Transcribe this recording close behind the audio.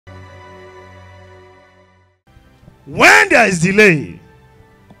When there is delay,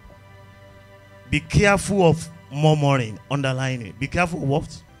 be careful of murmuring. Underline it. Be careful of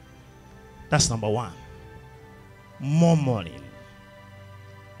what? That's number one. Murmuring.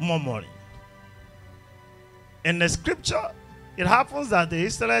 Murmuring. In the scripture, it happens that the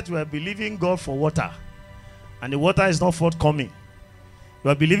Israelites were believing God for water, and the water is not forthcoming. You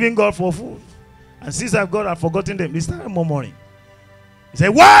are believing God for food, and since God had forgotten them, they started murmuring. He said,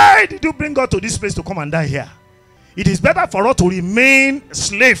 why did you bring God to this place to come and die here? It is better for us to remain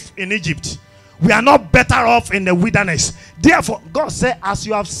slave in Egypt. We are not better off in the wilderness. Therefore, God said, as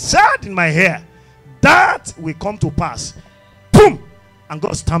you have said in my ear, that will come to pass. Boom! And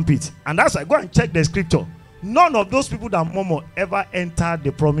God stamped it. And that's why, go and check the scripture. None of those people that murmur ever entered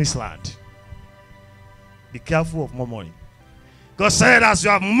the promised land. Be careful of murmuring. God said, as you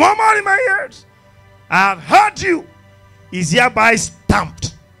have murmured in my ears, I have heard you, is hereby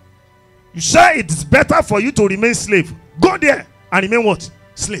stamped. You say it is better for you to remain slave. Go there and remain what?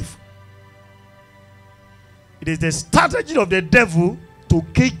 Slave. It is the strategy of the devil to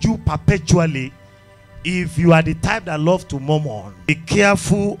cage you perpetually if you are the type that loves to murmur. Be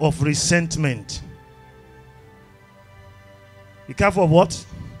careful of resentment. Be careful of what?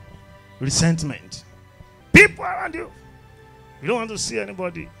 Resentment. People around you. You don't want to see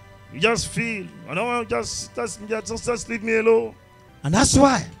anybody. You just feel, I don't want to just leave me alone. And that's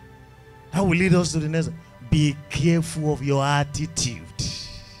why that will lead us to the next. Be careful of your attitude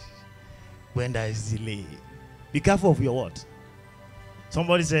when there is delay. Be careful of your what?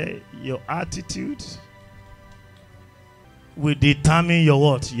 Somebody say your attitude will determine your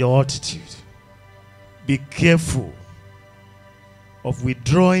what? Your attitude. Be careful of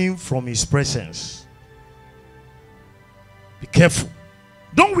withdrawing from his presence. Be careful.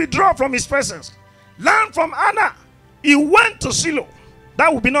 Don't withdraw from his presence. Learn from Anna. He went to Shiloh.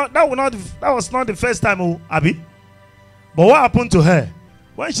 That was not the first time, oh, Abby. But what happened to her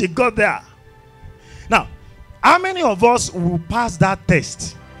when she got there? Now, how many of us will pass that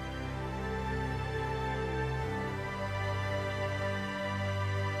test